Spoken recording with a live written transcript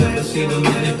Hey,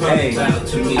 I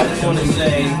just want to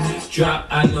say, drop,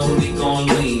 I know they gon'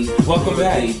 lean. Welcome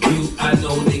back. I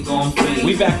know they gon' fade.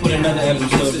 We back with another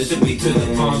episode this week to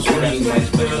the Palm Springs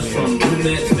from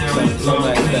brunettes down to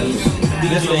blonde things.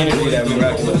 This is the interview that we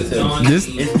rock with. This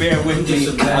is bear with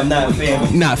me. I'm not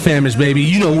famished. Not famished, baby.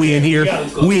 You know we in here.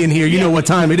 We in here. You know what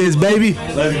time it is, baby.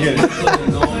 Let's get it.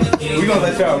 We gonna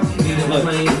let y'all.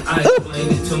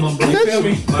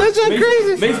 That's just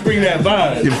crazy. Mace bring that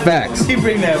vibe. Yeah, facts. He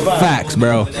bring that vibe. Facts,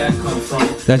 bro.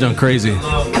 That's just crazy.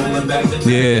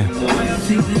 Yeah.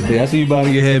 Yeah, I see you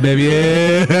bobbing your head, baby.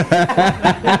 Yeah.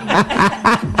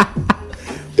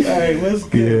 All right, what's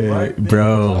good, yeah,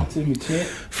 bro?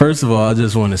 First of all, I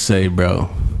just want to say, bro,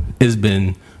 it's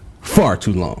been far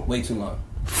too long. Way too long.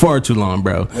 Far too long,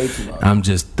 bro. Way too long. I'm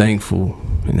just thankful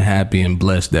and happy and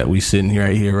blessed that we sitting here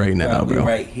right now, bro.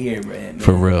 Right here, man.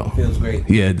 For real. Feels great.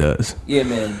 Yeah, it does. Yeah,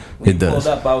 man. When it you does.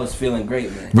 pulled up, I was feeling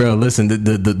great, man. Bro, listen,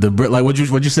 the like what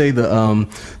you say,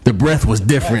 the breath was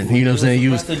different. You know what I'm saying?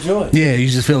 You was joy. Yeah, you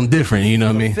just feeling different. You know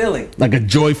what I mean? Feeling like a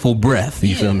joyful breath.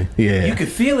 You feel me? Yeah. You could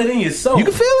feel it in your soul. You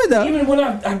could feel it though. Even when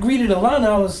I greeted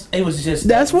Alana, it was just.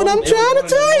 That's what I'm trying to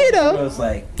tell you though. I was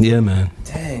like, yeah, man.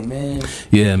 Dang, man.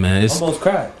 Yeah, man. It's almost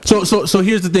cried. So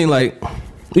here's the thing, like,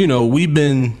 you know, we've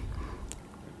been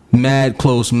mad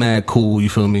close, mad cool, you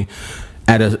feel me,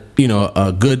 at a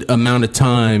good amount of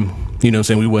time, you know what I'm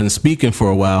saying, we wasn't speaking for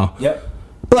a while. Yep.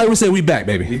 But like we said, we back,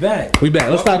 baby. We back.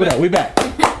 Let's clap it up. We back.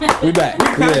 We back.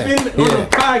 We on the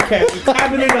podcast. We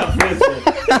clapping it up.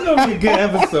 It's gonna be a good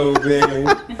episode, man.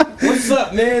 What's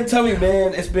up, man? Tell me,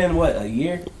 man. It's been what, a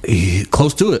year?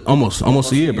 Close to it. Almost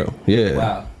a year, bro. Yeah.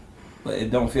 Wow. But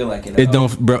it don't feel like it. It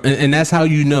don't, bro. And that's how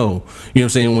you know. You know what I'm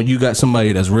saying? When you got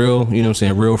somebody that's real, you know what I'm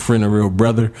saying, real friend, a real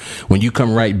brother, when you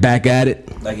come right back at it,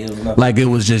 like it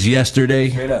was just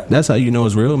yesterday, straight up. That's how you know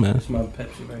it's real, man. It's my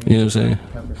Pepsi right here. You know what I'm saying?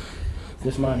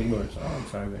 This mine or yours. Oh, I'm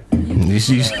sorry, man.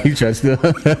 You try to still. I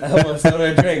want to still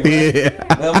that drink, man. Yeah.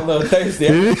 I'm a little thirsty.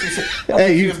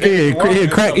 Hey,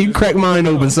 you crack mine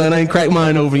open, son. I ain't cracked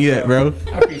mine open yet, bro.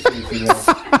 I appreciate you, man.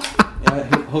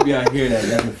 I hope y'all hear that.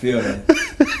 Y'all can feel that.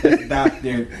 That's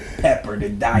Dr. Pepper, the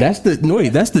diet. That's the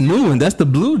new one. That's the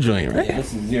blue joint, right? Yeah,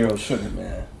 this is zero sugar,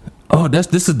 man. Oh, this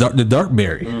is the dark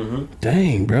berry. Mm-hmm.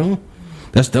 Dang, bro.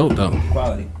 That's dope, though.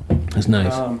 Quality. That's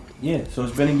nice. Yeah, so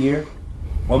it's been a year.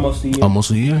 Almost a year.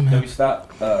 Almost a year, man. Then we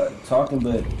stopped talking,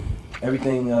 but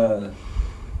everything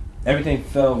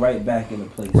fell right back into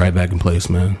place. Right back in place,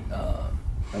 man.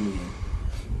 I mean,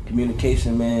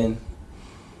 communication, man.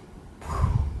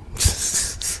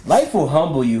 Life will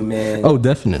humble you, man. Oh,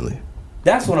 definitely.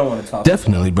 That's what I want to talk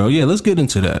Definitely, about. Bro. Yeah, let's get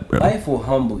into that, bro. Life will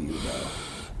humble you, bro.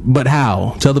 But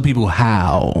how? Tell the people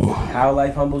how. How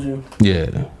life humbles you?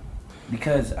 Yeah.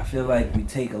 Because I feel like we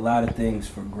take a lot of things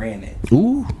for granted.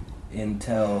 Ooh.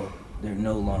 Until they're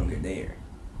no longer there.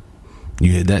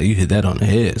 You hit that on the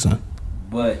head, son.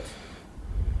 But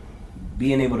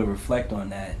being able to reflect on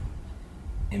that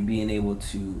and being able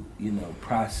to,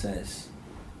 process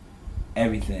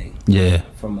everything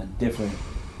from a different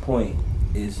point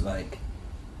is like,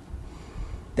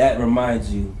 that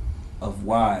reminds you of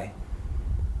why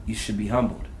you should be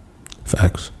humbled.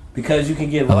 Facts. Because you can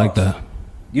get lost. I like that.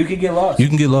 You can get lost. You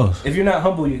can get lost. If you're not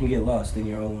humble, you can get lost in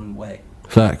your own way.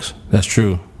 Facts. That's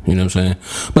true. You know what I'm saying?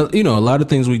 But, a lot of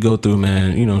things we go through,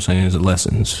 man, you know what I'm saying, is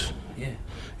lessons. Yeah.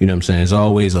 You know what I'm saying? It's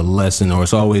always a lesson, or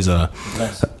it's always a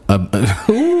lesson.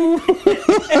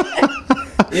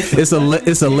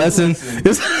 It's a lesson.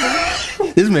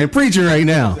 This man preaching right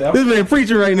now.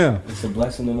 It's a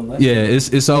blessing and a lesson. Yeah,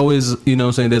 it's always, you know what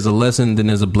I'm saying, there's a lesson, then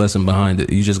there's a blessing behind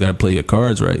it. You just got to play your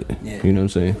cards right. Yeah. You know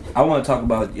what I'm saying? I want to talk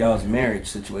about y'all's marriage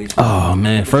situation. Oh,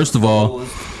 man. First of all,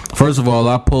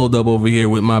 I pulled up over here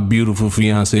with my beautiful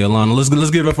fiance, Alana. Let's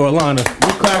give it up for Alana.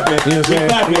 We clapping. You know what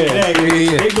I'm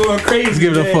saying? Yeah. They going crazy. Let's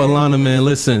give it up for Alana, man.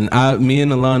 Listen, me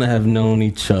and Alana have known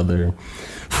each other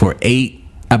for 8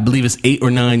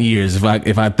 or 9 years. If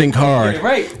I think hard, get it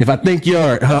right. If I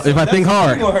think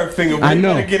hard, on her finger. I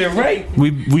know. Get it right.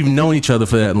 We've known each other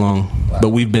for that long, but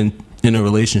we've been in a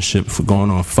relationship for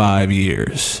going on 5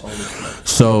 years.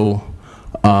 So,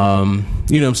 you know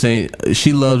what I'm saying?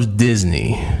 She loves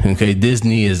Disney. Okay,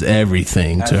 Disney is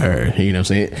everything to her. You know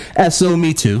what I'm saying? As so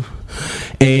me too.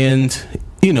 And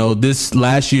this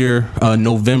last year,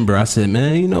 November, I said,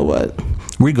 man, you know what?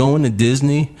 We're going to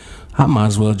Disney. I might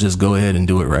as well just go ahead and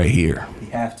do it right here. You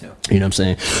have to. You know what I'm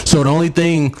saying? So the only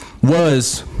thing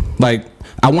was, like,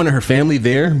 I wanted her family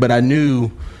there, but I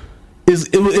knew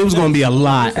it was going to be a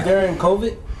lot. Was during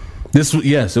COVID?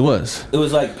 Yes, it was. It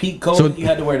was like peak COVID. So, you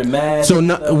had to wear the mask.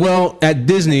 So at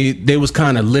Disney, they was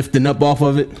kind of lifting up off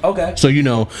of it. Okay. So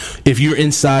if you're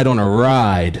inside on a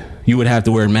ride, you would have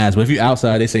to wear a mask. But if you're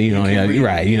outside, they say you're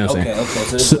right. You know what I'm saying?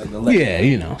 Okay. So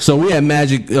like So we had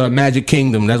Magic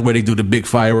Kingdom. That's where they do the big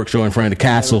fireworks show in front of the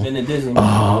castle. I've never been to Disney.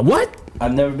 What?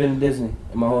 I've never been to Disney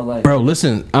in my whole life. Bro,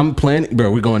 listen, I'm planning.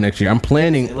 Bro, we're going next year. I'm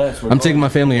taking my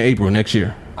family in April next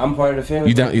year. I'm part of the family.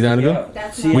 You down to go?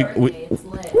 That's my birthday. It's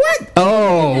lit. What?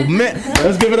 Oh, man.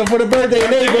 Let's give it up for the birthday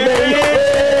in April, baby.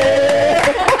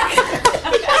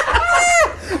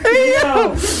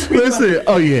 Listen.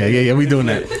 Oh, yeah. We doing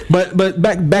that. But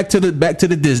back to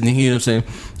the Disney, you know what I'm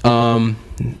saying?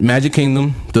 Magic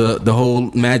Kingdom, the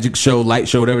whole magic show, light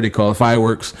show, whatever they call it,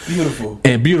 fireworks.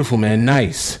 Beautiful, man.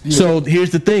 Nice. Beautiful. So here's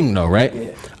the thing, though,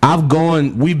 right?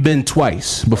 Yeah. We've been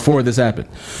twice before this happened.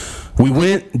 We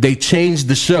went, they changed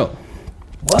the show.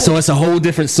 What? So it's a whole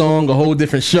different song, a whole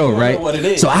different show, right? What it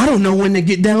is. So I don't know when to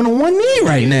get down on one knee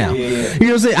right now. Yeah. You know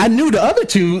what I'm saying? I knew the other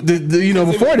two,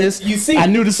 before this. I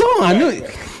knew the song. I knew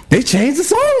it. They changed the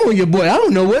song on your boy. I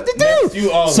don't know what to do.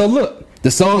 So look. The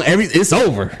song, it's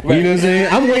over. Right. You know what I'm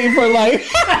saying? I'm waiting for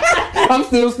I'm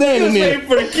still standing there. Waiting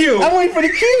for the cue. I'm waiting for the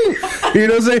cue. You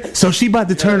know what I'm saying? So she about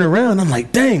to turn around. I'm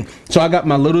like, dang. So I got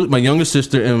my younger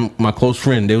sister and my close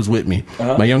friend. They was with me.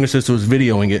 Uh-huh. My younger sister was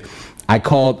videoing it. I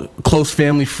called close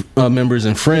family members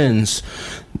and friends.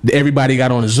 Everybody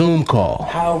got on a Zoom call.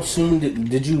 How soon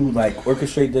did you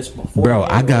orchestrate this before? Bro,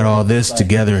 I got all this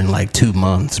together in 2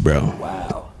 months, bro.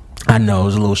 Wow. I know, it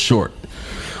was a little short.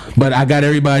 But I got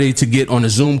everybody to get on a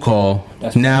Zoom call.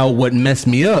 Now, what messed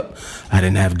me up, I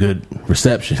didn't have good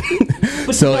reception.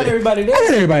 But so you got everybody there. I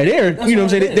got everybody there. That's, you know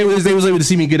what I'm saying? They was able to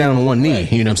see me get down on one knee.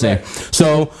 Right. You know what I'm saying?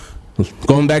 So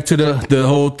going back to the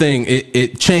whole thing,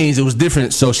 it changed. It was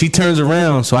different. So she turns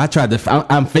around. So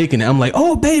I'm faking it. I'm like,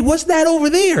 oh, babe, what's that over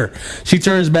there? She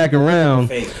turns back around.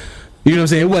 Fake. You know what I'm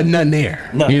saying? It wasn't nothing there.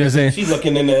 Nothing. You know what I'm saying? She's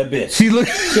looking in the abyss. She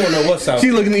don't know what's out there.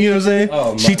 She looking, you know what I'm saying?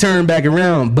 Oh, she turned back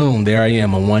around. Boom, there I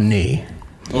am on one knee.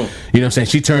 You know what I'm saying?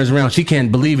 She turns around. She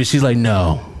can't believe it. She's like,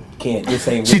 no. Can't. This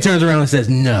ain't She turns around and says,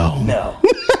 no. No.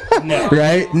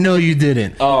 Right? No, you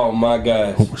didn't. Oh, my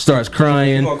gosh. Starts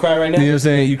crying. You gonna cry right now? You know what I'm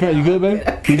saying? You cry? You good, babe?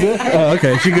 You good? Oh,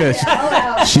 okay. She good.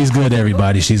 She's good,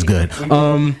 everybody. She's good.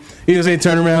 You know what I'm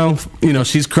saying? Turn around.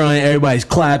 She's crying. Everybody's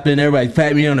clapping. Everybody's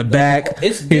patting me on the back. You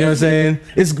know what I'm saying?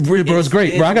 It's great. Bro,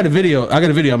 I got a video. I'm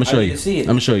going to show you. I'm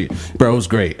going to show you. Bro, it was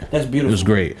great. That's beautiful. It was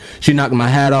great. She knocked my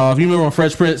hat off. You remember on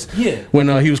Fresh Prince? Yeah. When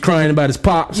he was crying about his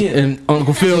pops and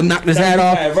Uncle Phil knocked his hat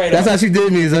off? Right That's how she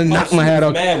did me. Is knocked my hat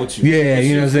off. Mad with you. Yeah,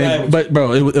 you know what I'm saying? But,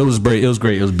 bro, it was great. It was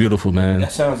great. It was beautiful, man.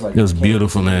 That sounds like it was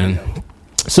beautiful, man.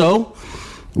 So,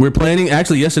 we're planning.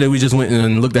 Actually, yesterday we just went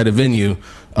and looked at a venue.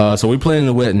 So we're planning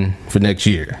a wedding for next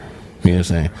year. You know what I'm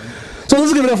saying? So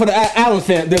let's give it up for the Allen's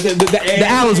family. The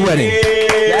Allen's wedding.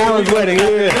 The Allen's wedding.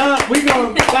 Yeah. We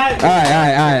going. All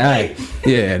right.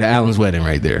 Yeah, the Allen's wedding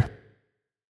right there.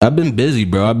 I've been busy,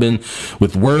 bro. I've been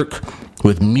with work,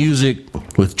 with music,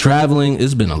 with traveling.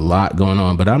 It's been a lot going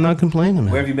on, but I'm not complaining,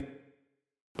 man. Where have you been?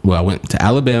 Well, I went to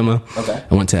Alabama. Okay.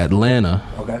 I went to Atlanta.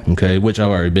 Okay. Which I've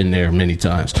already been there many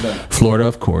times. Okay. Florida,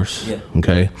 of course. Yeah.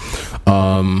 Okay.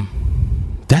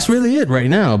 That's really it right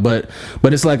now. But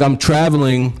it's like I'm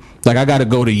traveling. Like I got to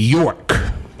go to York,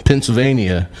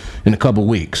 Pennsylvania, in a couple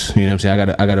weeks. You know what I'm saying?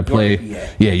 I got to play.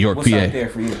 York, What's PA. out there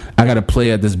for you? I got to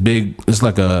play at this big. It's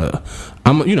like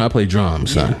I play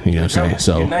drums, son. You know what I'm saying?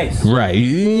 So you're nice. Right.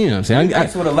 You know what I'm saying? You're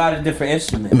nice with a lot of different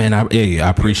instruments. Man, I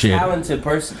appreciate it. You're a talented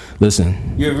person.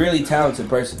 Listen. You're a really talented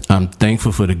person. I'm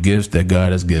thankful for the gifts that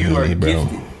God has given me, bro.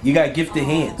 Gifted. You got gifted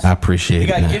hands. I appreciate it.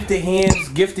 You got gifted hands,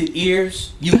 gifted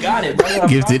ears. You got it, bro.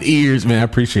 Gifted ears, man. I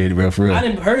appreciate it, bro. For real. I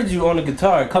done heard you on the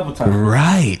guitar a couple times.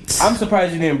 Right. I'm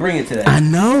surprised you didn't bring it today. I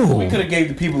know. We could have gave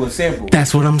the people a sample.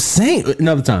 That's what I'm saying.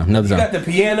 Another time. You got the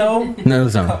piano. Another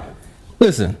time.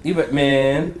 Listen,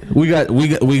 man, we got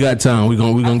time. We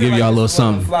gonna give y'all a little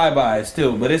something. Flybys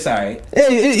too, but it's all right.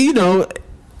 Hey,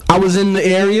 I was in the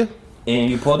area.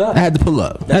 And you pulled up. I had to pull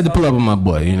up. I had to pull up on my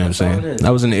boy. You know what I'm saying? I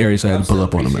was in the area, so I had to pull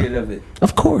up on him.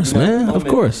 Of course, man. Of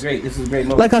course. Great. This is a great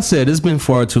moment. Like I said, it's been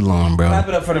far too long, bro. Clap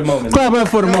it up for the moment. Clap it up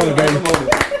for the moment,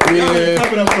 baby. Yeah.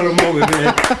 Clap it up for the moment,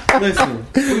 man. Listen,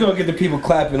 we're gonna get the people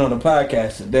clapping on the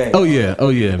podcast today. Oh yeah,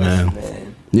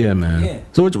 man. Yeah, man. Yeah.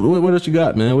 So what else you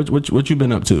got, man? What you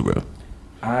been up to, bro?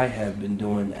 I have been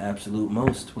doing the absolute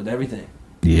most with everything.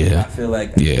 Yeah. I feel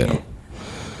like I can't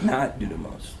not do the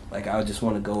most. Like I just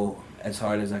want to go as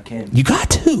hard as I can. You got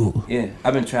to. Yeah.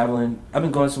 I've been traveling. I've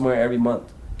been going somewhere every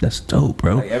month. That's dope,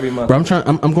 bro. Like every month. Bro,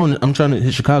 I'm trying to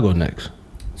hit Chicago next.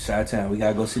 Chi-Town, we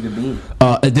gotta go see the Bean.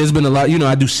 There's been a lot.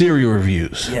 I do cereal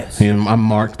reviews. Yes. I'm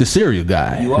Mark, the cereal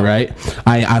guy. You are. Right.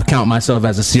 I count myself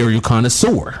as a cereal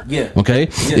connoisseur. Yeah. Okay.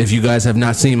 Yeah. If you guys have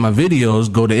not seen my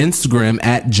videos, go to Instagram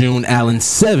at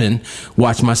JuneAllen7.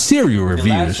 Watch my cereal reviews. The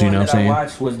last one what I'm that saying? I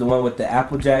watched was the one with the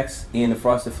Apple Jacks and the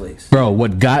Frosted Flakes. Bro,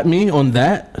 what got me on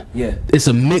that? Yeah. It's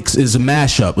a mix. It's a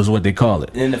mashup, is what they call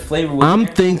it. And the flavor. Was I'm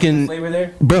there? thinking, Was the flavor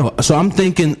there? bro. So I'm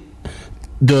thinking.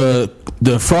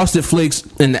 The Frosted Flakes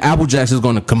and the Apple Jacks is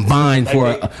going to combine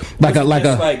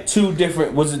like two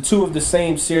different. Was it two of the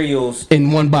same cereals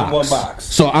in one box? In one box.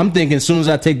 So I'm thinking, as soon as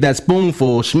I take that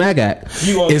spoonful, schmaggat,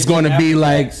 it's going to be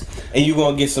like, and you're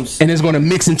going to get some, and it's going to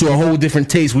mix into a whole different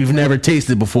taste we've never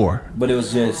tasted before. But it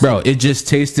was just, bro, it just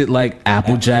tasted like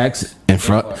Apple Jacks and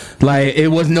like it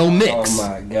was no mix. Oh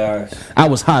my gosh, I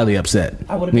was highly upset.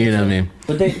 I would have. You know what I mean?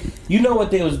 But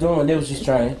what they was doing? They was just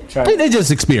trying. They just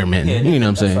experimenting. Yeah, you know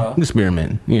what I'm saying? all.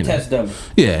 Experimenting. Test dummy.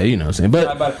 Yeah, you know what I'm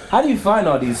saying. But how do you find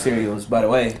all these cereals? By the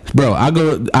way, bro, I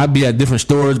be at different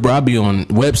stores, bro. I be on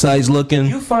websites looking.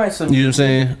 You find some. You know what I'm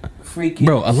saying? Freaky.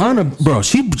 Bro, Alana, bro,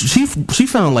 she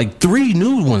found like 3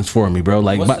 new ones for me, bro.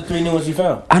 Like, what's the 3 new ones you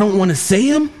found? I don't want to say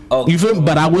them. Oh, you feel me?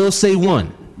 But I will say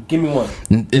one. Give me one.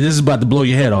 This is about to blow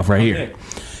your head off right here.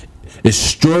 It's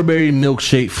strawberry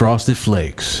milkshake Frosted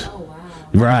Flakes. Oh wow.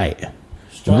 Right.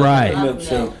 Strawberry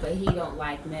milk, but he don't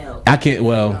like milk. I can't.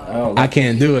 Well, I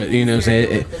can't do it. You know what I'm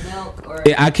saying?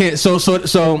 I can't. So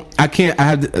I can't. I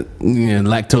have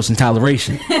lactose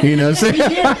intoleration. You know what I'm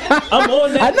saying? I'm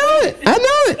on that. I know it.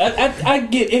 I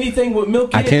get anything with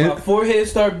milk in I can't. My forehead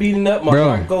start beating up. My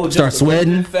heart goes start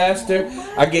sweating faster.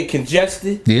 I get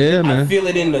congested. Yeah, man. I feel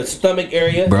it in the stomach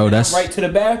area. Bro, that's right to the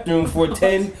bathroom for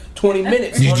 10, 20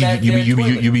 minutes.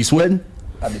 You be sweating?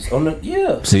 I just on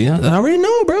the See, I already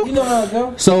know, bro. You know how it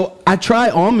goes. So I try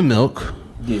almond milk.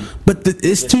 Yeah. But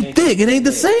it's too thick. It ain't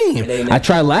the same. I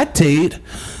try lactate,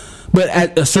 but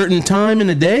at a certain time in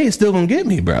the day, it's still gonna get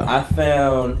me, bro. I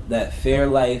found that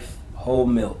Fairlife whole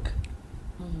milk,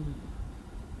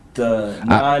 the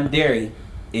non-dairy,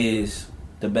 is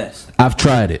the best. I've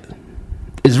tried it.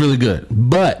 It's really good.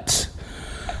 But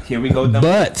here we go.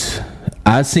 But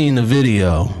I seen the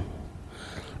video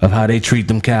of how they treat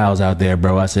them cows out there,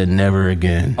 bro. I said never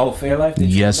again. Oh, Fairlife?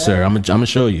 Yes, sir. I'm gonna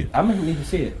show you. I'm gonna need to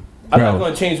see it. I'm not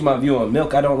going to change my view on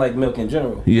milk. I don't like milk in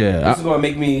general. Yeah, this is going to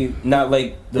make me not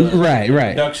like the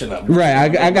production of it. Right,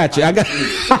 I got you. I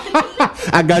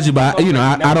got you. But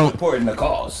I don't. Supporting the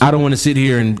cause. I don't want to sit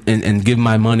here and give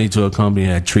my money to a company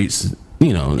that treats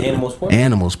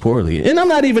animals poorly. And I'm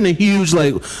not even a huge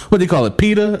what do you call it,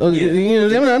 PETA?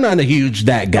 Yeah. I'm not a huge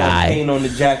that guy. Paint on the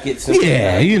jackets.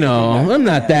 Yeah, I'm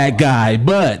not that guy.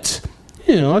 But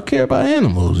I care about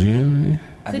animals. You know what I mean?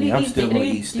 I mean, I'm still going to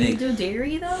eat steak. Do you do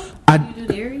dairy, though? Do you do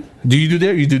dairy? Do you do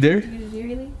dairy? You do dairy? Do you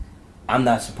do dairy? I'm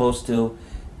not supposed to,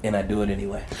 and I do it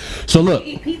anyway. So look.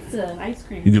 You eat pizza, ice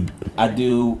cream. You do. I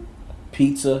do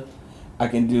pizza. I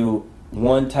can do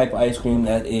one type of ice cream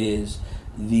that is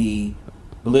the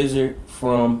Blizzard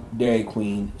from Dairy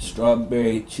Queen,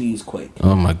 strawberry cheesequake.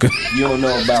 Oh, my God. You don't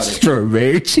know about it.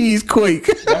 Strawberry cheesequake.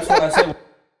 That's what I said.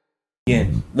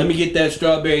 Again, let me get that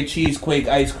strawberry cheesequake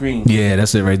ice cream. Yeah,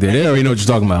 that's it right there. They already know what you're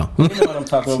talking about. You know what I'm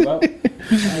talking about.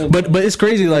 But it's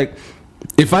crazy. Like,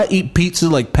 if I eat pizza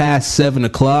past 7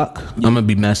 o'clock, I'm gonna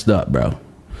be messed up, bro.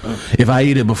 If I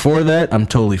eat it before that, I'm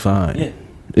totally fine. Yeah,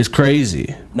 it's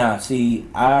crazy. Nah, see,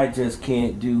 I just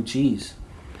can't do cheese.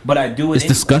 But I do it. It's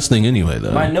disgusting anyway,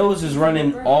 though. My nose is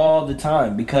running all the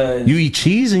time because you eat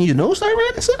cheese and your nose start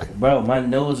running, son? Bro, my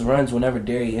nose runs whenever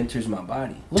dairy enters my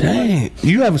body. Dang,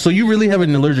 you really have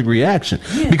an allergic reaction?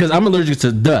 Yeah. Because I'm allergic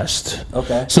to dust.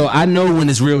 Okay. So I know when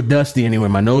it's real dusty anyway.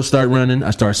 My nose start running,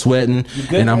 I start sweating,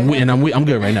 and I'm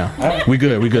good right now. Right. We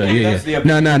good. Yeah.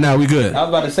 No, we good. I was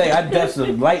about to say I dust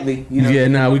lightly.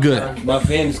 Yeah, we good. My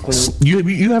fan is clean.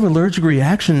 You have an allergic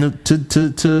reaction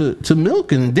to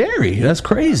milk and dairy. That's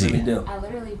crazy. I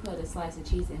literally put a slice of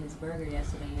cheese in his burger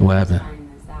yesterday. What happened?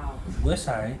 What's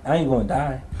alright? I ain't gonna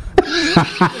die.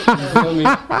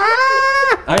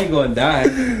 I ain't gonna die.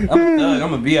 I'm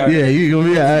gonna be alright. Yeah, you gonna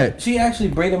be alright. She actually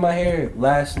braided my hair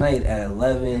last night at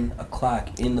 11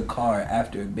 o'clock in the car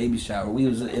after a baby shower. We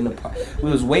was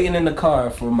waiting in the car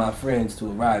for my friends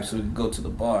to arrive so we could go to the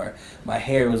bar. My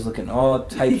hair was looking all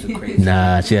types of crazy.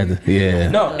 Nah, she had to. Yeah.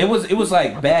 No, it was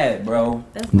like bad, bro.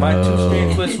 My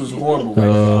 2-strand twist was horrible.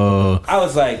 I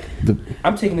was like,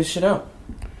 I'm taking this shit out.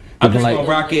 I'm just gonna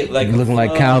rock it like looking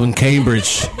like Calvin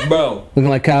Cambridge, bro. Looking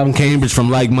like Calvin Cambridge from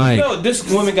Like Mike. No, this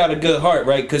woman got a good heart,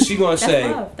 right? Because she gonna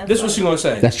say, this is what she gonna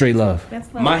say. That's straight love.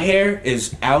 That's love. My hair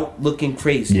is out looking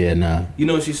crazy. Yeah, nah. You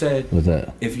know what she said? What's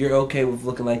that? If you're okay with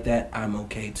looking like that, I'm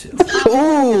okay too.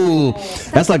 Ooh,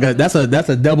 that's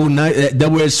a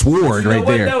double-edged sword right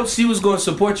there. No, she was gonna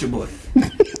support your boy.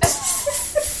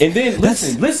 And then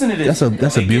listen to this.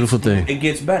 That's a beautiful thing. It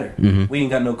gets better. Mm-hmm. We ain't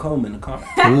got no comb in the car.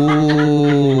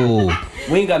 Ooh.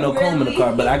 We ain't got no comb in the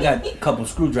car, but I got a couple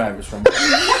screwdrivers from her.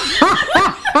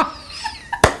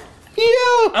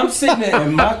 I'm sitting there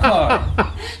in my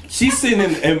car. She's sitting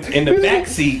in the back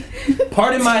seat,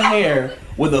 parting my hair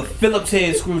with a Phillips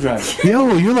head screwdriver.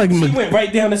 Yo, you're like she went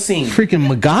right down the scene. Freaking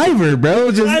MacGyver,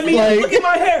 bro. Just look at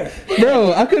my hair,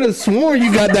 bro. I could have sworn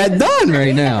you got that done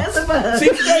right now.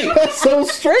 See, straight. That's so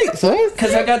straight, son.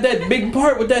 Cause I got that big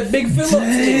part with that big Phillips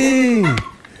head.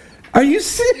 Are you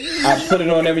serious? I put it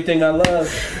on everything I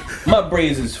love. My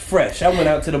braids is fresh. I went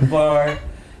out to the bar.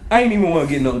 I ain't even want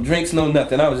to get no drinks, no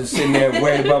nothing. I was just sitting there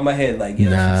worried about my head, like,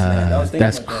 nah,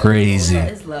 that's crazy.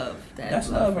 That is love. That's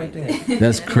love right there.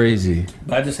 That's crazy.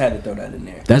 But I just had to throw that in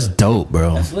there. That's dope,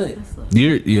 bro. That's lit.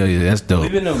 Yeah, that's dope.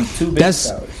 We've been on 2 big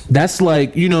hours. That's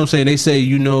like, you know what I'm saying? They say,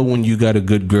 you know, when you got a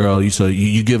good girl,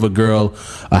 you give a girl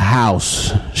a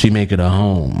house, she make it a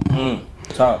home.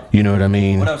 Talk. You know what I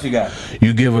mean? What else you got?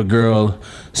 You give a girl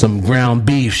some ground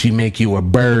beef, she make you a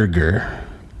burger.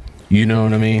 You know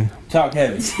what I mean? Talk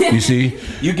heavy. You see?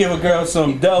 You give a girl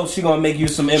some dough, she gonna make you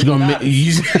some empanadas. She gonna make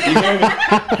you hear me?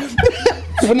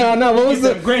 No, what was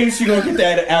the grains? She gonna get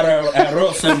that out of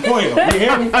arroz and pollo. You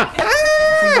hear me? She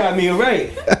got me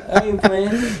right. I ain't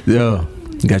playing. Yo,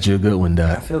 got you a good one,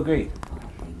 Doc. I feel great.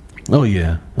 Oh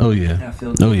yeah. I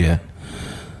feel good. Oh yeah.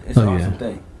 It's an awesome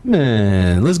thing.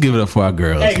 Man, let's give it up for our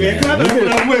girls. Hey, man, clap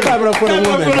it up for the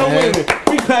women.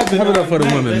 Clap it up for the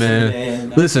women,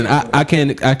 man. Listen, I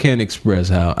can't express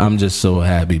how I'm just so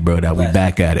happy, bro, that we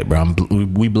back at it, bro.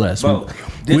 We blessed. Bro,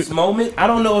 this moment, I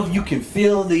don't know if you can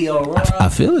feel the aura. I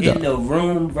feel it, though. In the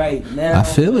room right now. I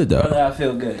feel it, though. Brother, I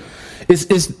feel good. It's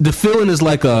the feeling is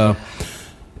like I'm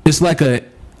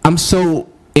so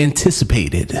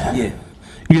anticipated. Yeah.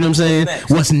 You know what I'm saying?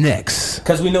 What's next?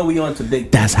 Because we know we on to big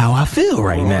things. That's how I feel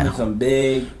right now. On to some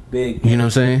big. You know what I'm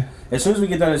saying? As soon as we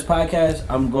get done this podcast,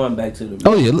 I'm going back to the.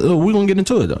 Oh yeah, we're gonna get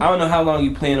into it though. I don't know how long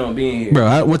you plan on being here,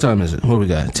 bro. What time is it? What we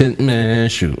got? 10. Man,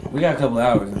 shoot. We got a couple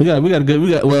hours. We got a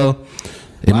good. Well,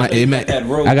 it might.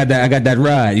 I got that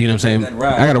ride. You know what I'm saying?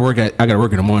 I gotta work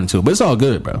in the morning too. But it's all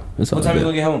good, bro. It's all what time good. you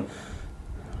gonna get home?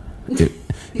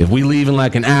 If we leave in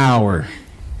like an hour,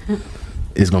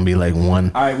 it's gonna be like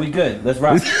 1. All right, we good. Let's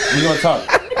rock. We gonna talk.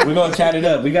 We gonna chat it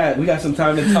up. We got some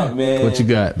time to talk, man. What you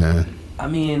got, man? I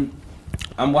mean,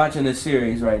 I'm watching a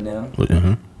series right now.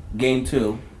 Game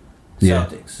 2,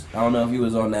 Celtics. Yeah. I don't know if you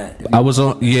was on that. I was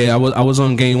on. Yeah, I was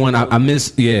on game 1. I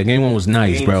missed. Yeah, game 1 was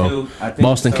nice, game bro. 2,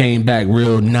 Boston came back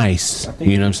real nice.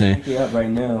 You know what I'm saying? Up right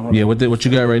now. Yeah, what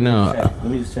you got right now? Let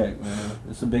me just check, man.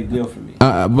 It's a big deal for me. But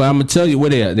I'm gonna tell you where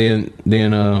they at. They in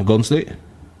Golden State.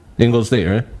 They in Golden State,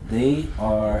 right? They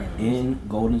are in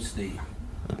Golden State.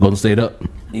 Golden State up.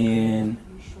 And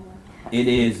it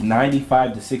is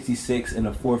 95-66 in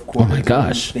the fourth quarter. Oh my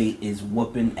gosh! Golden State is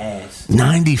whooping ass.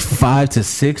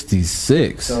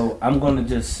 95-66. So I'm gonna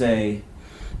just say,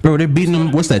 bro, they're beating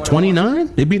them. What's that?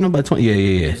 29? They beating them by 20.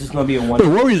 Yeah. It's just gonna be a 1.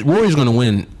 Bro, Warriors gonna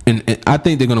win, and I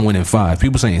think they're gonna win in 5.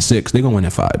 People saying 6. They're gonna win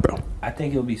in 5, bro. I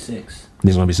think it'll be 6.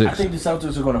 It's gonna be 6. I think the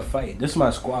Celtics are gonna fight. This is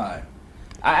my squad.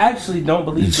 I actually don't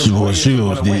believe the Warriors are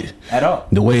gonna win at all.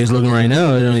 The way it's looking right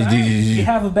now, you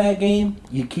have a bad game,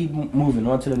 you keep moving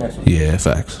on to the next one. Yeah,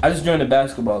 facts. I just joined the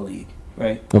basketball league,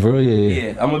 right? Oh, for real?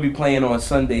 Yeah. I'm gonna be playing on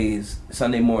Sunday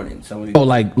mornings. So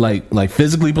like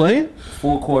physically playing?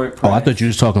 Full court. Practice. Oh, I thought you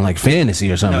was talking like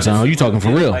fantasy or something. No, you talking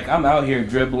for real? Like I'm out here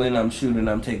dribbling, I'm shooting,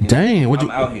 I'm taking. Dang,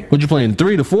 I'm out here. What you playing?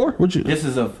 3 to 4? I'm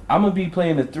gonna be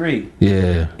playing a 3.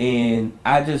 Yeah. And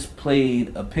I just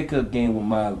played a pickup game with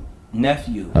my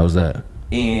nephew. How was that?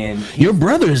 And your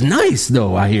brother is nice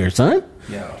though, I hear, son.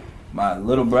 Yo, my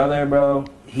little brother, bro,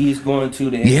 he's going to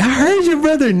the NBA. Yeah, I heard your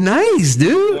brother nice,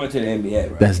 dude. He's going to the NBA,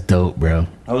 bro. That's dope, bro.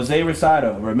 Jose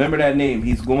Rosado, remember that name.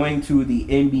 He's going to the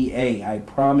NBA. I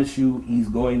promise you, he's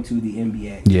going to the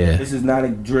NBA. Yeah. This is not a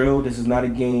drill. This is not a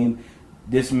game.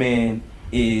 This man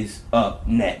is up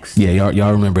next. Yeah,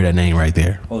 y'all remember that name right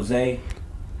there. Jose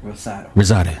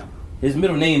Rosado. His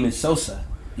middle name is Sosa.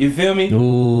 You feel me?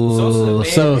 Ooh,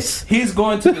 Sosa. He's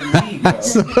going to the league,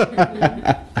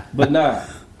 bro.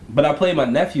 But I played my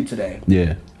nephew today.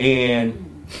 Yeah.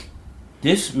 And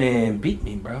This man beat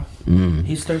me, bro.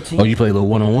 He's 13. Oh, you play a little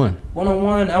 1-on-1?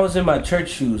 1-on-1. I was in my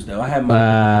church shoes, though. I had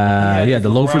my... you had the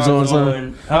loafers on,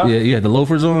 son? Huh? Yeah, you had the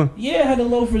loafers on? Yeah, I had the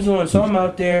loafers on. So I'm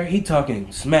out there. He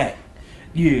talking smack.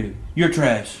 Yeah, you're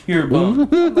trash. You're a bum.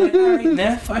 I'm like, all right,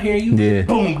 Neff, I hear you. Yeah.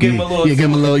 Boom, give him a little... Yeah, give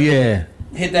him a little, yeah.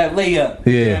 Hit that layup.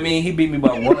 Yeah. You know what I mean? He beat me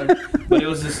by 1. But it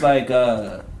was just like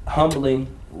humbling.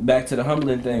 Back to the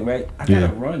humbling thing, right? I got to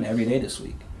run every day this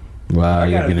week. Wow,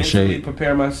 you're getting mentally shape.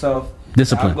 Prepare myself.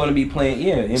 Discipline. I'm going to be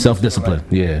playing, self-discipline,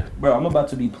 like, yeah. Bro, I'm about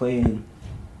to be playing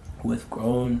with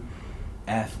grown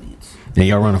athletes. And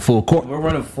y'all running full court? We're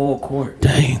running full court.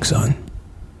 Dang, son.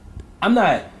 I'm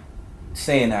not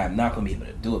saying I'm not going to be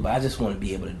able to do it, but I just want to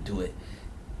be able to do it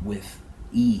with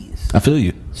ease. I feel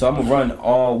you. So I'm going to run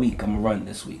all week. I'm going to run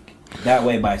this week. That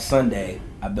way, by Sunday,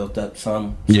 I built up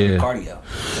some cardio.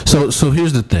 So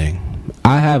here's the thing.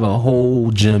 I have a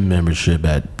whole gym membership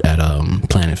at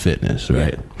Planet Fitness,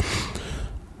 right? Yeah.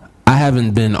 I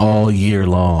haven't been all year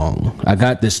long. I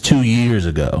got this 2 years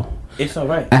ago. It's all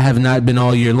right. I have not been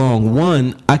all year long.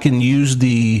 One, I can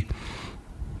say,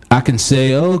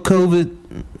 oh, COVID,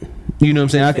 you know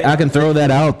what I'm saying? I can throw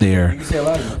that out there. You can say a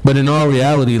lot of that. But in all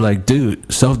reality, like, dude,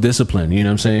 self-discipline, you know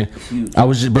what I'm saying? I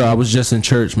was just in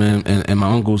church, man, and my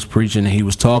uncle was preaching, and he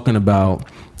was talking about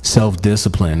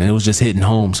self-discipline, and it was just hitting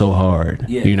home so hard.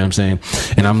 Yeah. You know what I'm saying?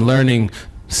 And I'm learning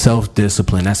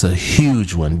self-discipline. That's a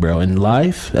huge one, bro. In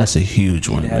life, that's a huge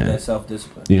one, man. That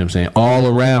self-discipline. You know what I'm saying? All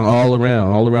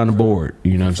around the board.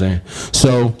 You know what I'm saying?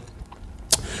 So,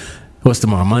 what's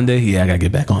tomorrow? Monday? Yeah, I gotta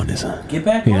get back on this. Get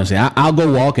back. You know what I'm saying? I'll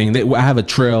go walking. I have a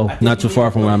trail not too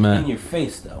far from where I'm at. In your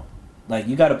face, though. Like,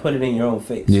 you got to put it in your own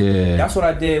face. Yeah. That's what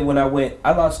I did when I went.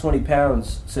 I lost 20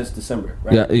 pounds since December,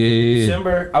 right? Yeah.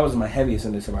 December, I was my heaviest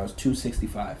in December. I was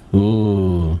 265.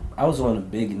 Ooh. I was on a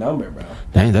big number, bro.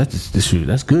 Dang, that's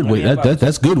good weight.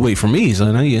 That's good weight for me,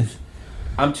 son.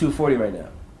 I'm 240 right now.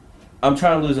 I'm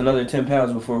trying to lose another 10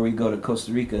 pounds before we go to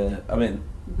Costa Rica.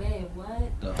 Wait,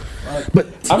 what? The fuck? But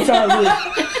I'm trying to lose...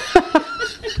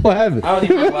 What happened? I don't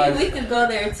even realize. We could go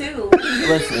there too.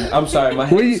 Listen, I'm sorry, my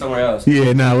head is somewhere else.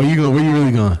 Yeah, where you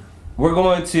really going? We're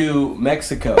going to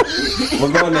Mexico.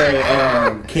 We're going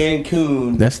to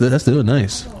Cancun. That's still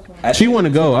nice. She want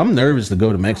to go. I'm nervous to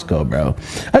go to Mexico, bro.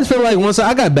 I just feel like once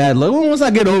I got bad luck. Once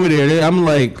I get over there, I'm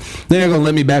like, they're gonna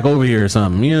let me back over here or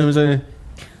something. You know what I'm saying?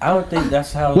 I don't think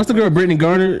that's how. What's the girl, Brittany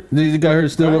Garner? You got her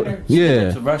still? Yeah.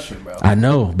 To Russia, bro. I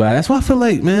know, but that's why I feel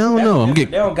like, man, I don't know. They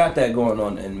don't got that going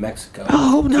on in Mexico. I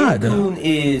hope not. Cancun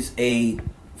is a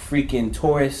freaking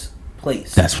tourist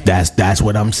place. That's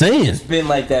what I'm saying. It's been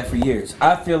like that for years.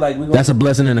 I feel like that's a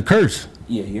blessing and a curse.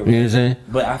 Yeah, you're right. You know what I'm saying?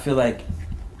 But I feel like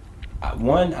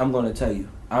one, I'm gonna tell you,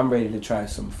 I'm ready to try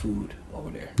some food over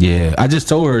there. Yeah, I just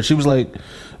told her. She was like,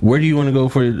 where do you want to go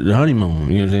for the honeymoon?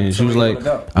 You know what I'm saying? She was like,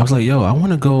 I was like, yo, I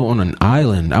want to go on an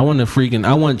island. I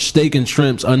want steak and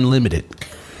shrimps unlimited.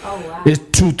 Oh, wow. It's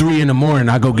 2-3 in the morning.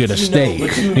 I go get a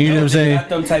steak. You know what I'm saying? Got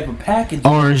them type of packages.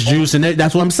 Orange juice and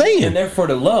that's what I'm saying. And they're for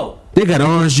the low. They got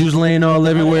orange juice laying all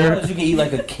everywhere. You can eat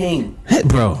like a king. Hey,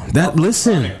 bro,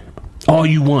 listen, all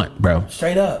you want, bro.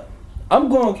 Straight up. I'm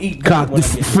going to eat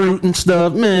fruit and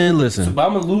stuff, man. Listen, so, but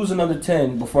I'm gonna lose another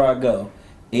 10 before I go,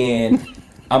 and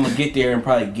I'm gonna get there and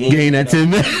probably gain that 10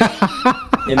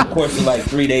 in the course of like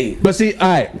 3 days. But see, all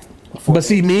right. But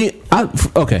see, me,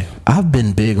 I've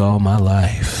been big all my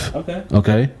life.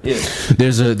 Okay. Yeah.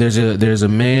 There's a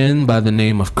man by the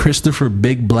name of Christopher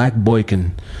Big Black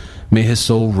Boykin. May his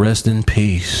soul rest in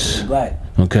peace. Black.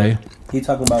 Okay. He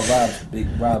talking about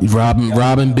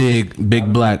Robin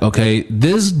Big Black. Okay,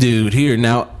 this dude here.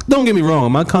 Now, don't get me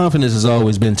wrong. My confidence has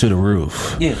always been to the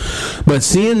roof. Yeah. But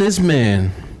seeing this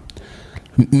man,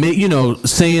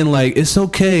 saying like, it's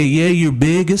okay. Yeah, you're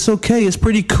big. It's okay. It's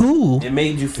pretty cool. It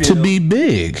made you feel to be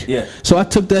big. Yeah. So I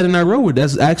took that and I rode with it.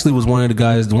 That actually was one of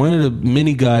the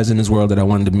many guys in this world that I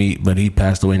wanted to meet, but he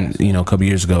passed away, a couple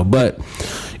years ago. But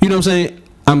you know what I'm saying.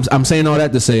 I'm saying all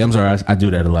that to say, I'm sorry, I do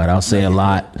that a lot. I'll say a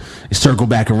lot, circle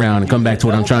back around and come back to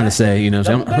what I'm trying to say. You know what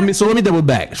I'm saying? Let me double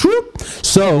back.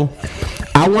 So,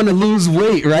 I want to lose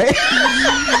weight, right?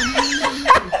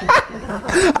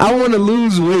 I want to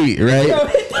lose weight, right?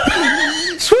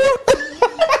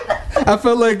 I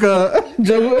felt like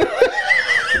Joe.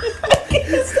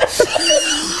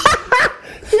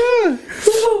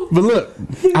 But look,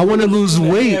 I want to lose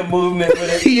weight.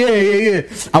 Yeah.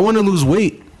 I want to lose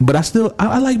weight. But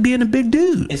I like being a big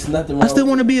dude. It's nothing wrong. I still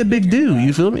want to be a big dude.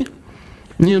 You feel me? You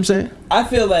know what I'm saying? I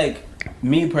feel like,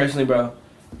 me personally, bro,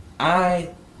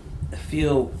 I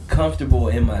feel comfortable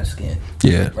in my skin.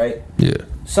 Yeah. Right? Yeah.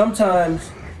 Sometimes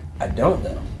I don't,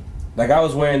 though. Like, I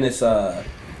was wearing this, I'm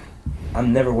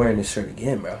never wearing this shirt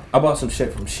again, bro. I bought some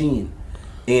shit from Shein.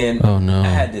 And I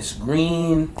had this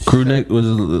green crew neck. It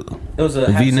was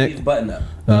a V-neck button up.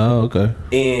 Oh, okay.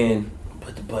 And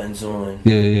put the buttons on.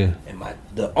 Yeah. And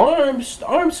the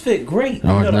arms fit great.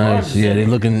 Arms nice. Yeah, they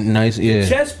looking nice. Yeah. The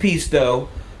chest piece though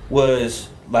was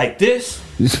like this.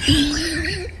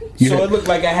 So it looked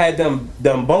like I had them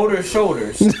boulder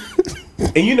shoulders.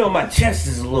 And my chest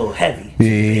is a little heavy.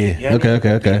 Yeah.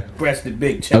 Okay. Breasted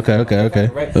big chest. Okay.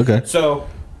 Right? Okay. So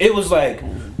it was like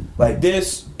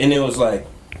this, and it was like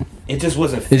it just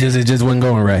wasn't fit. It just wasn't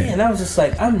going right. Yeah, and I was just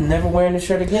like, I'm never wearing this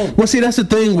shirt again. Well, see, that's the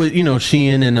thing with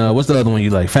Shein and what's the other one you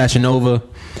like? Fashion Nova.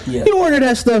 Yeah. You order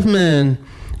that stuff, man.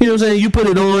 You know what I'm saying? You put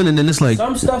it on, and then it's like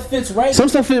some stuff fits right. Some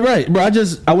stuff fit right, bro.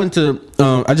 I went to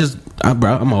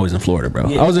bro. I'm always in Florida, bro.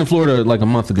 Yeah. I was in Florida like a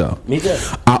month ago. Me too.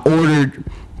 I ordered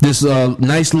this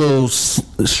nice little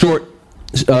short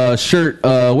shirt.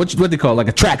 What they call it? Like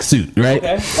a tracksuit, right?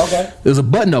 Okay. It was a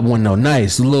button-up one though.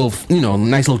 Nice little,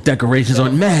 nice little decorations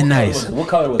on. Man, nice. What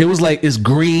color was it? It was like it's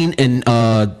green and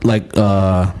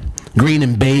green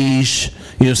and beige.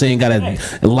 You know what I'm saying? Got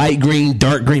a light green,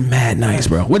 dark green. Mad nice,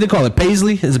 bro. What they call it?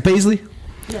 Paisley? Is it Paisley?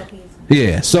 Yeah, Paisley.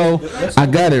 Yeah. So I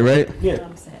got it right. Yeah.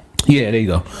 Yeah, there you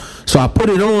go. So I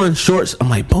put it on shorts. I'm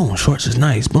like, boom, shorts is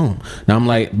nice. Boom. Now I'm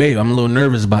like, babe, I'm a little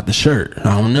nervous about the shirt.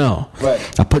 I don't know.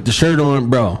 Right. I put the shirt on,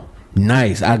 bro.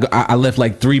 Nice. I left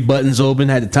like 3 buttons open.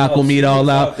 Had the taco meat all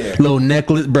out. Little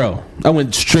necklace, bro. I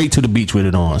went straight to the beach with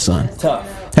it on, son. Tough.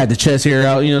 Had the chest hair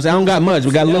out. You know what I'm saying? I don't got much.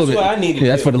 We got a little bit. That's what I needed. Yeah,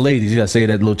 that's for the ladies. You gotta say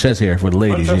that little chest hair for the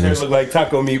ladies. My chest hair look like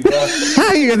taco meat, bro.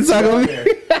 How you got the taco meat?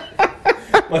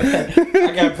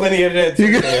 I got plenty of that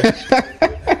too.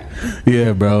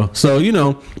 Yeah, bro. So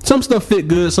some stuff fit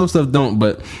good, some stuff don't.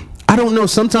 But I don't know.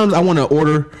 Sometimes I want to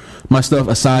order my stuff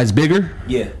a size bigger.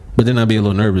 Yeah. But then I'd be a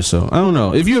little nervous. So I don't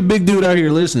know. If you're a big dude out here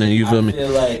listening, you feel me?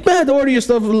 Like man, to order your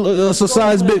stuff a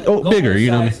size bigger.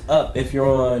 You know what I mean? Up if you're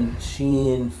on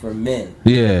Shein for men.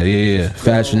 Yeah.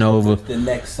 Fashion Nova. The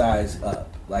next size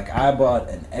up. Like I bought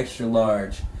an extra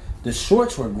large. The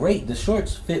shorts were great. The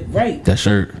shorts fit right. That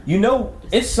shirt.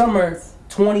 It's summer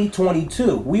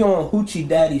 2022. We on Hoochie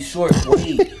Daddy shorts.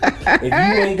 Wait. If you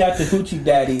ain't got the Hoochie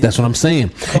Daddy, that's what I'm saying.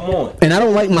 Come on. And I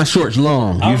don't like my shorts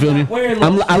long. You feel me?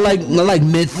 I like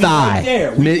mid thigh.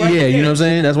 Yeah, you know what I'm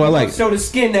saying? That's what I like. Show the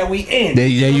skin that we in. There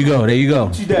you go. You know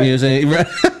what I'm saying? Right.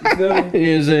 You know what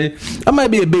I'm saying? I might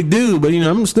be a big dude, but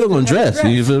I'm still gonna dress.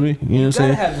 You feel me? You know what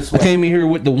I'm saying? I came in here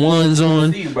with the ones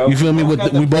on. You feel me?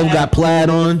 We both got plaid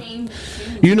on.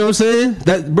 You know what I'm saying?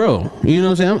 That, bro. You know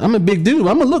what I'm saying? I'm a big dude.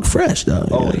 I'm gonna look fresh, though.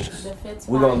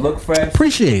 We're gonna look fresh.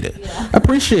 Appreciate it. Yeah.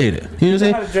 Appreciate it. You know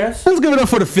what I'm saying? Let's give it up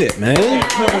for the fit, man.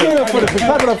 Clap it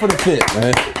up for the fit,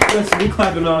 man. Listen, we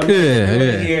clapping on.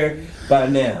 Yeah. Here by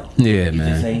now. Yeah,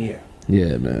 man. Just ain't here.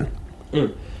 Yeah, man.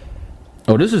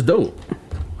 Oh, this is dope.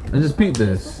 I just peeped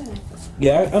this.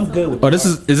 Yeah, I'm good with. Oh,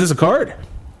 is this a card?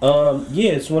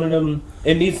 Yeah, it's one of them.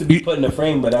 It needs to be put in a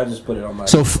frame, but I just put it on my.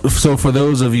 So for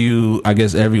those of you, I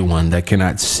guess everyone that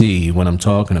cannot see what I'm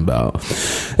talking about,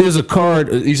 there's a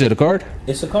card. You said a card?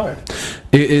 It's a card.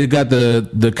 It got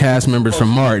the cast members from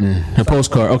Martin. A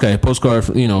postcard. Okay, a postcard.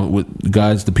 With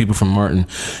guys, the people from Martin,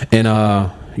 and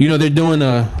they're doing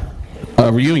a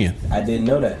reunion. I didn't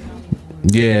know that.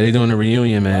 Yeah, they're doing a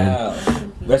reunion, man. Wow.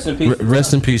 Rest in peace.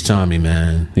 Rest in peace, Tommy,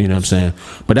 man. You know what I'm saying?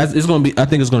 But it's gonna be. I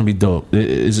think it's gonna be dope.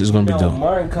 It's gonna be dope.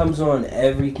 Martin comes on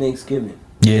every Thanksgiving.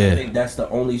 Yeah. I think that's the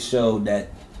only show that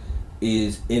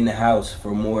is in the house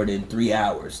for more than 3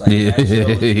 hours. Like,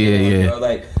 yeah. Bro.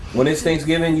 Like when it's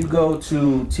Thanksgiving, you go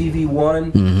to TV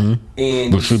One,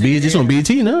 and which should be just on BET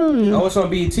now. Oh, it's on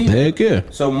BET. Heck yeah.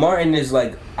 So Martin is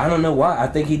like, I don't know why. I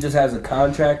think he just has a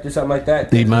contract or something like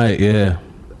that. He might, yeah.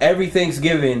 Every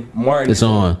Thanksgiving, Martin. It's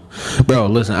on, bro.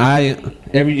 Listen,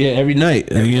 every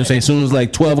night. You know what I'm saying? As soon as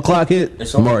like 12 o'clock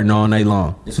hit, Martin all night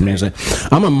long. You know what I'm saying?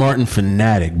 I'm a Martin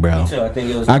fanatic, bro. Me too. I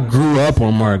think it was. I grew up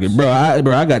on Martin, bro. I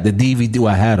got the DVD.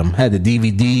 I had them. Had the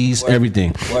DVDs,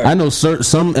 everything. I know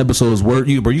some episodes word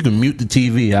you, bro. You can mute the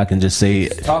TV. I can just say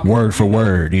word for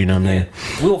word. You know what I mean?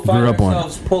 We'll find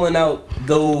ourselves pulling out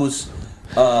those.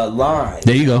 Line.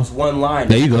 There you go. It's one line.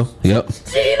 There you go. Yep.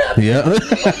 Gina. Yep.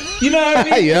 You know what I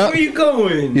mean? Yep. Where you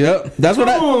going? Yep. That's what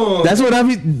I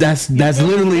mean. That's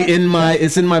literally in my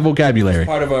vocabulary. It's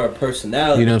part of our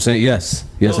personality. You know what I'm saying? Yes.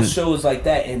 Those shows like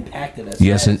that impacted us.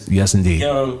 Yes, indeed.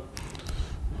 Young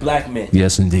black men.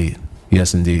 Yes, indeed.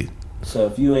 So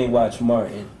if you ain't watched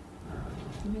Martin,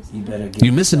 you better get.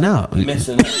 You're missing out. You're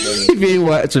missing out, baby. If you ain't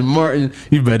watching Martin,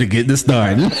 you better get this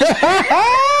started.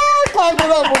 Clap it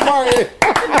up for Martin.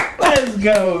 Let's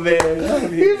go,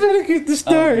 man. You better get this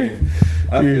started.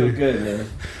 I feel good, man.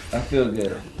 I feel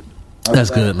good. That's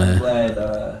good, man. I'm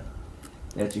glad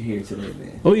that you're here today,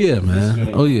 man. Oh yeah,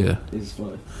 man. Oh yeah. It's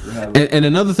fun. And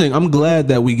another thing, I'm glad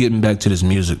that we getting back to this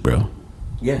music, bro.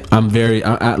 Yeah. I'm very,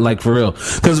 I like, for real,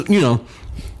 because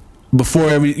before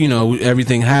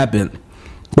everything happened,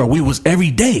 bro, we was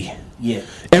every day. Yeah.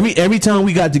 Every time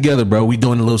we got together, bro, we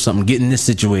doing a little something, getting this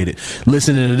situated,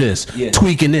 listening to this,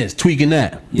 tweaking this, tweaking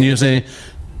that. You know what I'm saying?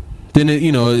 Then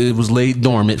it was laid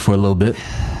dormant for a little bit.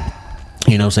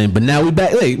 You know what I'm saying? But now we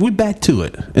back to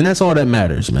it, and that's all that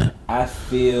matters, man. I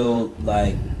feel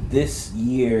like this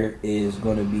year is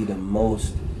going to be the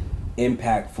most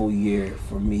impactful year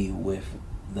for me with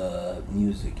the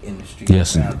music industry.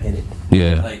 Yes, I'm in it.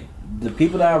 Yeah. Like the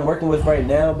people that I'm working with right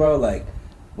now, bro. Like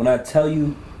when I tell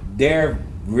you, they're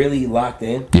really locked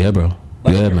in. Yeah, bro.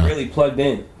 Like yeah, they're man. really plugged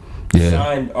in. Yeah.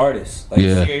 Signed artists. Like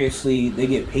seriously, they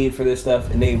get paid for this stuff,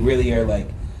 and they really are like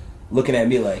looking at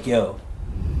me like, yo,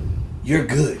 you're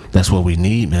good. That's what we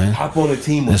need, man. Hop on a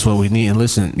team. That's what we need. And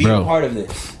listen, be bro, a part of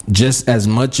this. Just as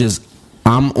much as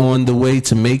I'm on the way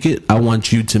to make it, I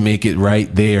want you to make it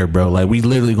right there, bro. Like, we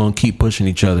literally gonna keep pushing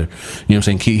each other. You know what I'm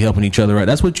saying? Keep helping each other, right?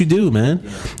 That's what you do, man. Yeah. You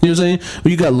know what I'm saying?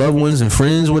 When you got loved ones and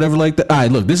friends, whatever like that. All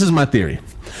right, look, this is my theory.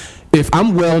 If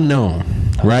I'm well known,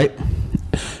 right?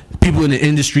 People in the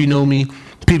industry know me.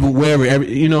 People wherever,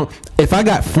 if I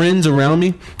got friends around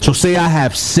me, so say I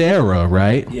have Sarah,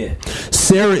 right? Yeah.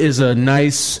 Sarah is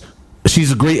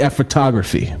she's great at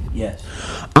photography. Yes.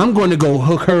 I'm going to go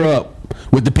hook her up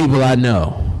with the people I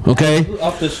know, okay?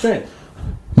 Off the strength.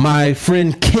 My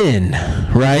friend Ken,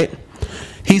 right?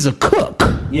 He's a cook.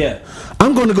 Yeah.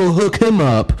 I'm going to go hook him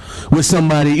up with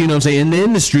somebody, you know what I'm saying, in the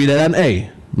industry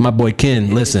that my boy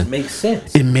Ken, listen. It makes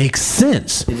sense. It makes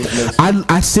sense. It just makes sense.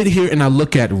 I sit here and I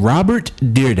look at Robert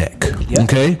Dyrdek,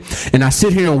 okay? And I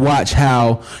sit here and watch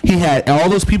how he had all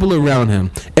those people around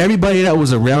him. Everybody that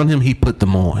was around him, he put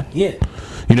them on. Yeah.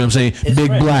 You know what I'm saying? His Big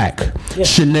friend. Black, Yeah.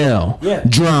 Chanel, Yeah.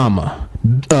 Drama,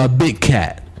 Big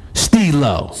Cat,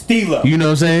 Stilo. You know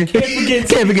what I'm saying?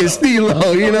 Can't forget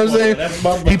Stilo. You know what I'm saying? That's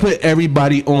my brother. He put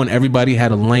everybody on. Everybody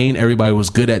had a lane. Everybody was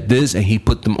good at this, and he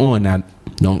put them on. Now,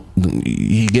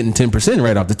 he getting 10%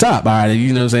 right off the top. All right,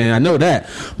 you know what I'm saying? I know that,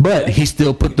 but he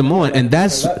still put them on, and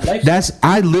that's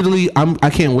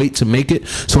I can't wait to make it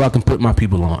so I can put my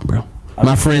people on, bro.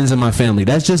 My friends and my family.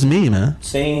 That's just me, man.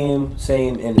 Same.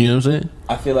 And you know what I'm saying?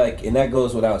 I feel like, and that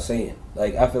goes without saying.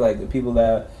 Like, I feel like the people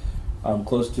that I'm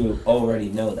close to already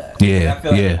know that. Yeah, and I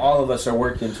feel like all of us are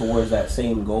working towards that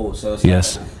same goal. So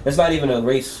it's not even a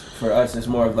race for us. It's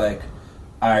more of like,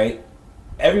 all right,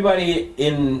 everybody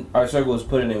in our circle is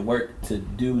putting in work to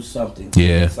do something. To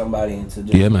get somebody and to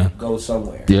just go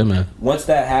somewhere. Yeah, man. Once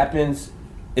that happens,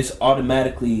 it's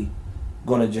automatically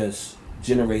going to just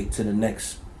generate to the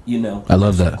next, I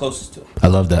love that. Closest to. I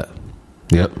love that.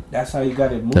 Yep. That's how you got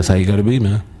to move. That's how you got to be,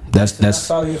 man. That's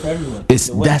out here for everyone.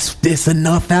 It's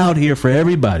enough out here for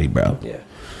everybody, bro. Yeah.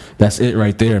 That's it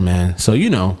right there, man. So,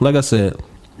 like I said,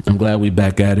 I'm glad we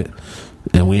back at it.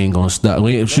 And we ain't gonna stop.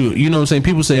 Shoot, you know what I'm saying?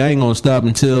 People say I ain't gonna stop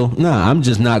I'm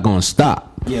just not gonna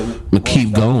stop. Yeah, we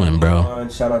keep going, bro.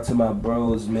 Shout out to my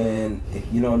bros, man. If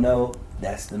you don't know,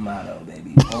 that's the motto,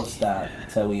 baby. Won't stop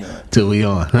till we on. Till we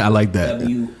on. I like that.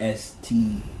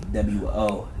 WSTWO.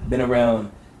 Been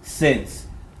around since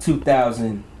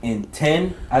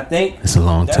 2010, I think. It's a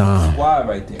long time. That's squad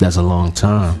right there. That's a long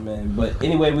time, man. But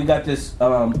anyway, we got this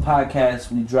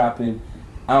podcast we dropping.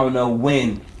 I don't know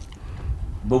when.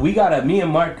 But me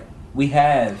and Mark, we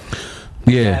have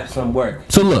some work.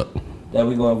 So look, that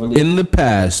we gonna release. In the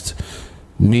past,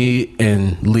 me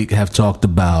and Leek have talked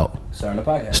about starting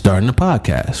the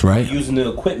podcast, right? Using the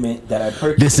equipment that I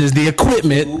purchased. This is the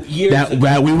equipment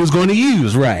that we was going to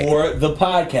use, right? For the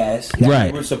podcast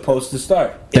that we were supposed to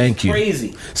start. Thank you.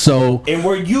 Crazy. So, and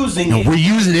we're using it. We're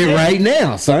using it right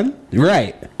now, son.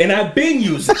 Right. And I've been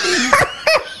using it.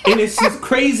 And it's just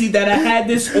crazy that I had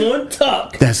this on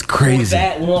tuck. That's crazy. For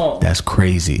that long. That's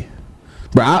crazy.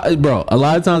 Bro, a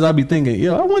lot of times I'll be thinking,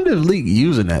 I wonder if Leek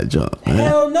using that junk. Man.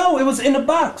 Hell no, it was in the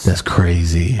box. That's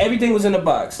crazy. Everything was in the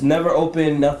box. Never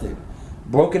opened, nothing.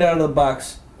 Broke it out of the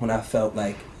box when I felt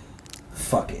like,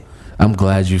 fuck it. I'm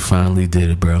glad you finally did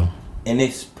it, bro. And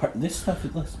this stuff,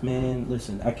 man,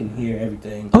 listen, I can hear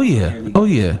everything. Oh,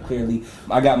 yeah. Clearly.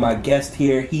 I got my guest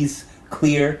here. He's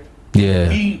clear. Yeah.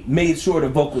 He made sure the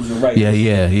vocals were right. Yeah.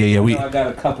 I got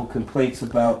a couple complaints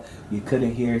about you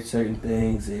couldn't hear certain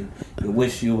things and you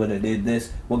wish you would have did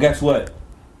this. Well, guess what?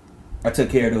 I took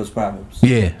care of those problems.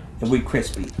 Yeah. And we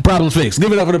crispy. Problems fixed.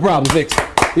 Give it up for the problem fixed.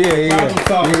 Yeah.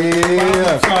 Problem solvers.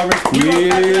 Yeah. Problem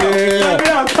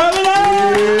solvers. Cut it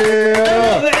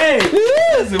out. Hey.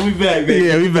 Listen, we back, baby.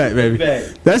 Yeah, we back, baby.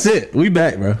 That's it. We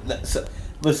back, bro. So,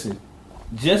 listen,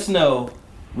 just know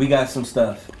we got some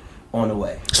stuff on the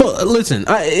way. So listen,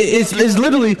 it's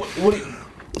literally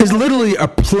a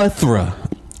plethora.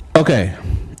 Okay.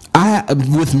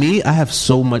 With me, I have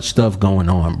so much stuff going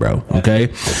on, bro.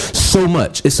 Okay, so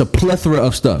much. It's a plethora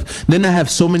of stuff. Then I have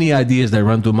so many ideas that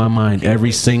run through my mind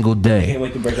every single day. Can't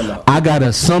wait to break them out. I got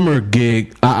a summer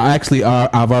gig.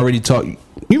 I've already talked.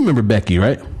 You remember Becky,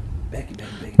 right?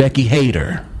 Becky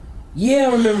Hader. Yeah,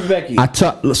 I remember Becky.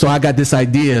 So I got this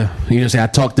idea. You know what I'm saying? I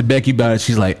talked to Becky about it.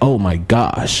 She's like, "Oh my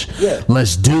gosh,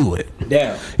 let's do it."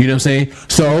 Down. You know what I'm saying?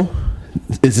 So.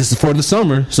 This is for the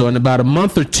summer, so in about a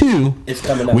month or two, it's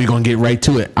coming up. We're gonna get right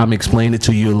to it. I'm explaining it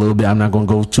to you a little bit. I'm not gonna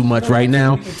go too much right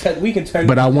now. We can turn.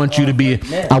 But I want you to be.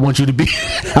 I want you to be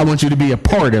a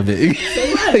part of it.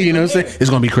 You know what I'm saying? It's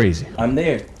gonna be crazy. I'm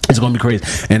there. It's gonna be crazy.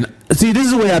 And see, this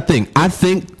is the way I think. I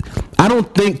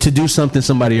don't think to do something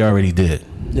somebody already did.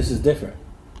 This is different.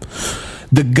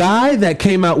 The guy that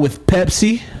came out with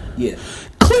Pepsi,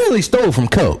 clearly stole from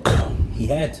Coke. He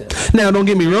had to. Now, don't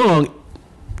get me wrong.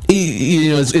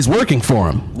 It's working for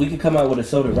him. We could come out with a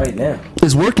soda right now.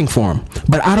 It's working for him.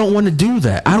 But I don't want to do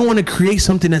that. I don't want to create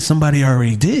something that somebody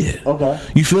already did. Okay.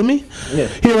 You feel me? Yeah.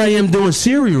 Here I am doing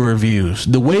cereal reviews.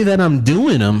 The way that I'm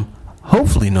doing them,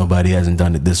 hopefully nobody hasn't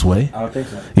done it this way. I don't think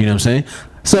so. You know what I'm saying?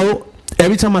 So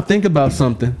every time I think about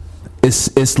something,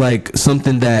 it's like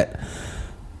something that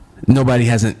nobody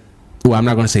hasn't, well, I'm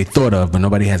not going to say thought of, but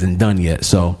nobody hasn't done yet.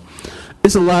 So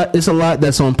it's a lot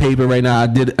that's on paper right now. I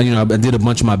did a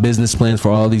bunch of my business plans for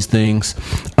all these things.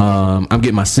 I'm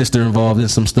getting my sister involved in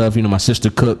some stuff. My sister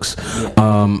cooks.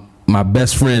 My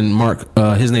best friend Mark,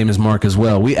 his name is Mark as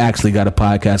well. We actually got a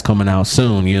podcast coming out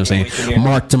soon. You know what I'm saying?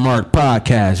 Mark to Mark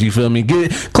podcast. You feel me?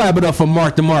 Clap it up for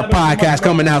Mark to Mark podcast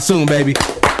coming out soon, baby.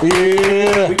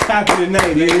 Yeah, we clapping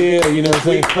tonight. Yeah, you know what I'm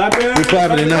saying? We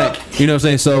clapping tonight. You know what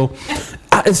I'm saying? So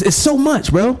it's so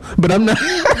much, bro. But I'm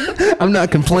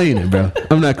not complaining, bro.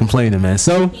 I'm not complaining, man.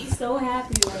 So he's so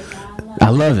happy right now. I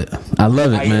love it,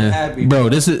 man. Happy, bro,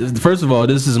 this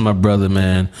is my brother,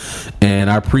 man, and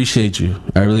I appreciate you.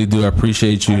 I really do. I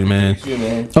appreciate you, man.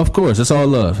 Of course, it's all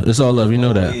love. It's all love. You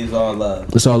know that. It is all love.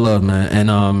 It's all love, man.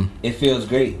 And it feels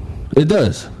great. It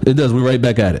does. We're right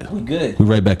back at it. We good. We're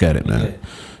right back at it, man.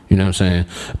 You know what I'm saying?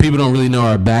 People don't really know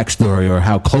our backstory or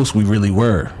how close we really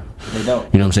were. They don't.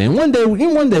 You know what I'm saying? One day, we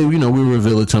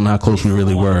reveal it to them how close we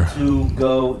really were. To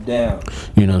go down.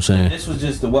 You know what I'm saying? This was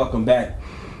just the welcome back,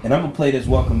 and I'm gonna play this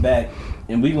welcome back,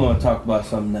 and we're gonna talk about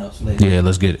something else later. Yeah,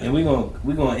 let's get it. And we're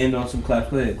gonna end on some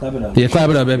claps. Go ahead, clap it up. Yeah, clap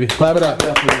it up, baby. Clap it up.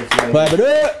 Clap it up for this, baby. Clap it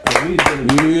up.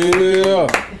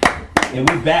 Yeah. And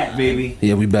we back, baby.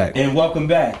 Yeah, we back. And welcome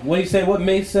back. What he say? What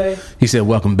Mace say? He said,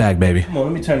 "Welcome back, baby." Come on,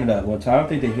 let me turn it up one time. I don't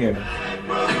think they hear me.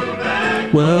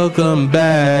 Welcome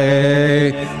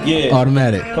back. Yeah.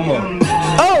 Automatic. Come on.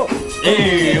 Oh.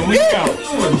 Hey, here we go.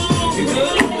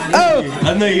 Oh.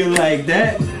 I know you like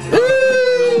that.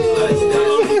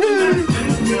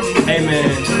 Hey,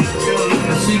 man.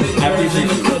 I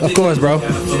appreciate you. Of course, bro.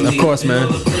 Of course,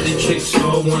 man. This is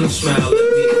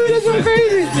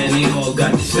crazy. Man, they all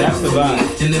got the That's the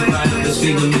vibe. And if I ever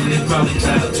see them, man, they probably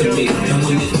tied to me. And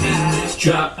when this beat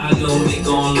drop, I know they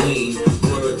gon' lean.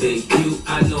 Word debut,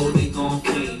 I know they gon'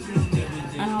 fiend.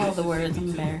 I know all the words.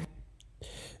 I'm better.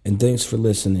 And thanks for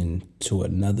listening to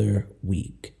another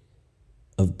week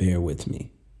of Bear With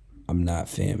Me. I'm not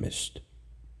famished.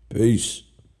 Peace.